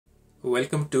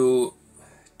Welcome to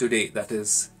today, that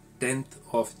is 10th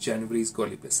of January's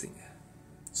Godly Blessing.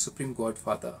 Supreme God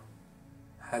Father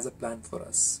has a plan for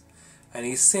us, and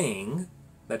he's saying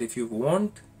that if you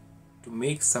want to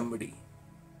make somebody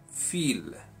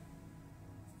feel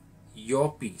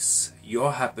your peace,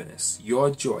 your happiness,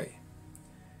 your joy,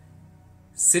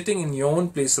 sitting in your own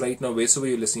place right now, wherever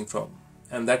you're listening from,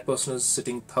 and that person is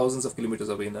sitting thousands of kilometers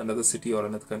away in another city or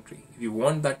another country. If you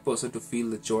want that person to feel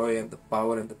the joy and the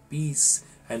power and the peace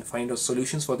and find out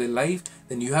solutions for their life,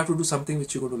 then you have to do something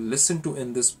which you're going to listen to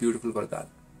in this beautiful Vardhan.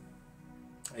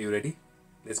 Are you ready?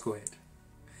 Let's go ahead.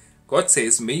 God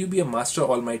says, may you be a master,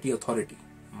 almighty authority.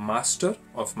 Master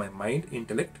of my mind,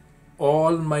 intellect,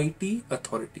 almighty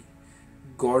authority.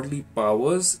 Godly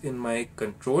powers in my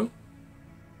control.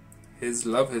 His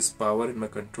love, His power in my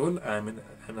control. I am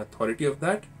an authority of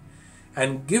that.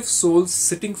 And give souls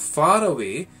sitting far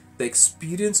away the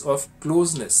experience of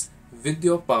closeness with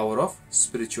your power of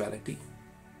spirituality.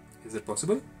 Is it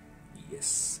possible?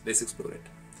 Yes. Let's explore it.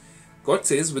 God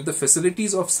says, with the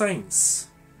facilities of science,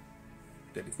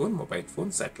 telephone, mobile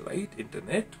phone, satellite,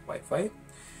 internet, Wi-Fi,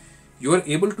 you are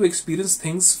able to experience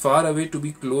things far away to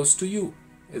be close to you.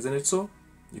 Isn't it so?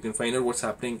 You can find out what's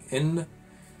happening in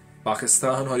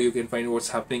Pakistan, or you can find what's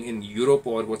happening in Europe,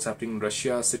 or what's happening in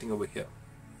Russia sitting over here.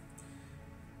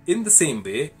 In the same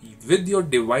way, with your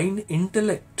divine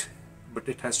intellect, but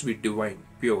it has to be divine,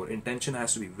 pure. Intention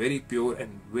has to be very pure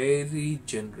and very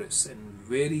generous and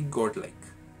very godlike.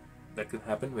 That can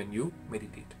happen when you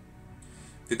meditate.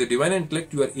 With the divine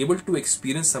intellect, you are able to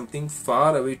experience something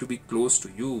far away to be close to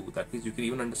you. That means you can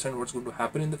even understand what's going to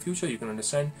happen in the future. You can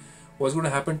understand what's going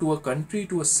to happen to a country,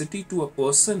 to a city, to a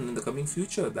person in the coming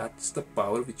future. That's the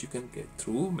power which you can get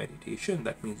through meditation.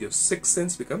 That means your sixth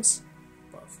sense becomes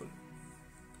powerful.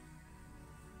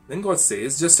 Then God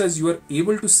says, just as you are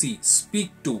able to see,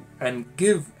 speak to, and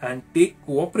give and take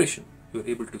cooperation, you are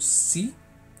able to see,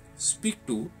 speak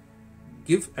to,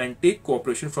 give and take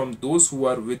cooperation from those who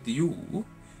are with you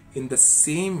in the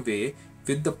same way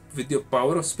with your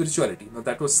power of spirituality. Now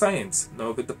that was science.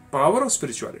 Now with the power of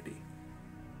spirituality,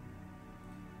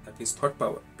 that is thought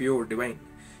power, pure, divine,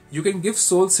 you can give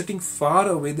souls sitting far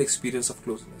away the experience of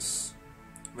closeness.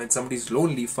 When somebody is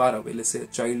lonely, far away, let's say a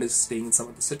child is staying in some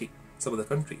other city, some other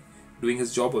country, doing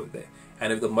his job over there,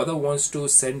 and if the mother wants to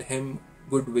send him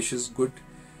good wishes, good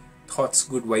thoughts,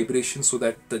 good vibrations, so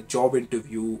that the job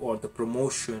interview or the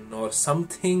promotion or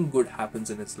something good happens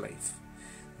in his life,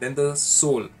 then the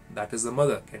soul, that is the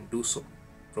mother, can do so,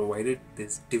 provided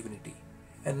there's divinity.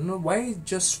 And why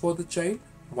just for the child?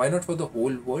 Why not for the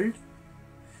whole world?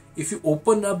 If you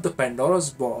open up the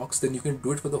Pandora's box, then you can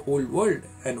do it for the whole world.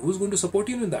 And who's going to support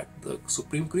you in that? The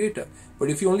Supreme Creator. But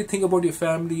if you only think about your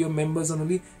family, your members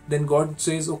only, then God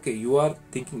says, okay, you are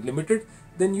thinking limited,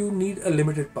 then you need a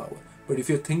limited power. But if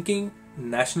you're thinking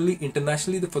nationally,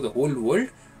 internationally, for the whole world,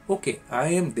 okay, I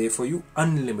am there for you,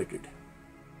 unlimited.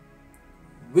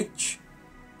 Which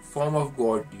form of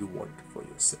God do you want for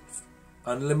yourself?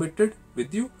 Unlimited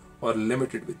with you or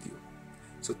limited with you?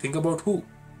 So think about who?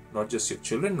 Not just your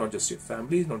children, not just your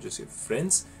family, not just your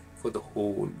friends, for the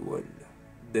whole world.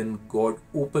 Then God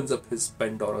opens up His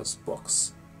Pandora's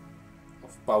box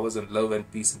of powers and love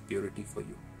and peace and purity for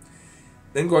you.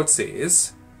 Then God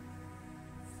says,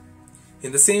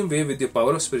 in the same way, with your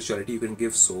power of spirituality, you can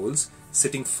give souls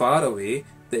sitting far away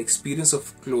the experience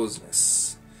of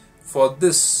closeness. For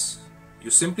this, you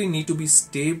simply need to be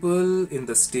stable in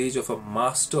the stage of a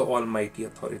master almighty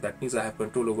authority. That means I have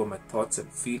control over my thoughts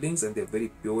and feelings, and they are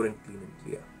very pure and clean and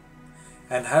clear.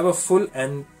 And have a full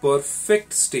and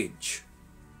perfect stage.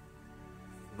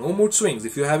 No mood swings.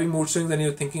 If you're having mood swings and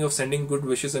you're thinking of sending good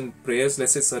wishes and prayers,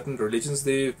 let's say certain religions,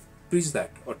 they preach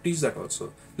that or teach that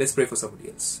also. Let's pray for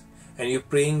somebody else. And you're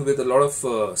praying with a lot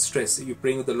of stress, you're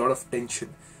praying with a lot of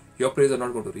tension, your prayers are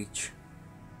not going to reach.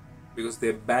 Because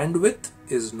their bandwidth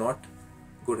is not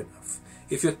good enough.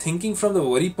 If you're thinking from the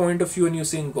worry point of view and you're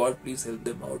saying, God, please help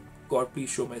them out, God, please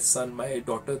show my son, my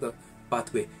daughter the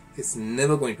pathway, it's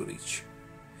never going to reach.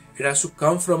 It has to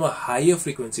come from a higher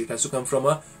frequency. It has to come from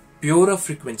a purer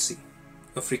frequency.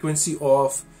 A frequency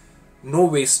of no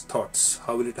waste thoughts.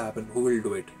 How will it happen? Who will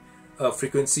do it? A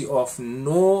frequency of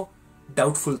no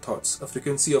doubtful thoughts. A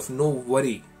frequency of no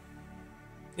worry.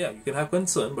 Yeah, you can have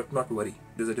concern but not worry.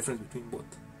 There's a difference between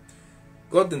both.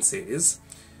 God then says,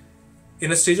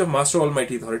 in a stage of Master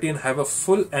Almighty Authority, and have a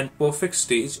full and perfect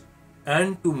stage,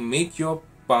 and to make your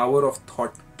power of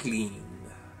thought clean.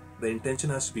 The intention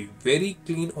has to be very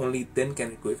clean, only then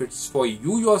can it go. If it's for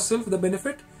you yourself, the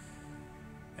benefit,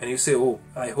 and you say, oh,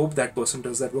 I hope that person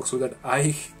does that work so that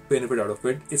I benefit out of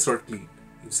it, it's not clean.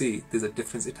 You see, there's a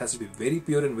difference. It has to be very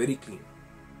pure and very clean.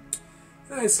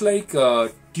 It's like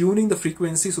tuning the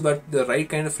frequency so that the right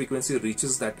kind of frequency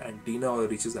reaches that antenna or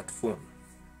reaches that phone.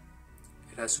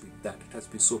 It has to be that. It has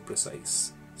to be so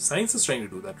precise. Science is trying to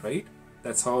do that, right?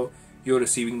 That's how you're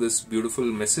receiving this beautiful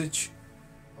message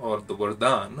or the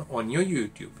Vardhan on your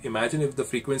YouTube. Imagine if the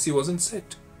frequency wasn't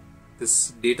set.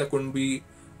 This data couldn't be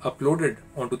uploaded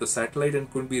onto the satellite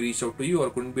and couldn't be reached out to you, or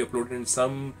couldn't be uploaded in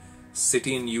some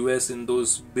city in US in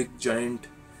those big giant,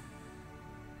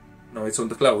 now it's on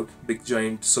the cloud, big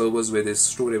giant servers where they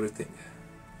store everything.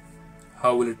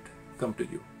 How will it come to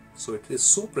you? So it is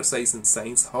so precise in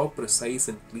science. How precise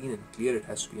and clean and clear it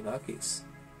has to be in our case.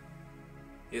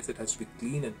 Yes, it has to be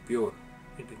clean and pure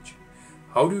intention.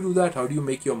 How do you do that? How do you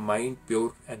make your mind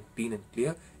pure and clean and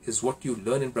clear? Is what you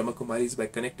learn in Brahmakumaris by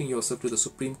connecting yourself to the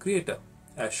Supreme Creator,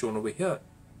 as shown over here.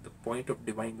 The point of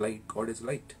divine light. God is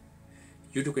light.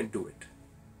 You too can do it.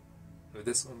 With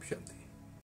this, Om Shanti.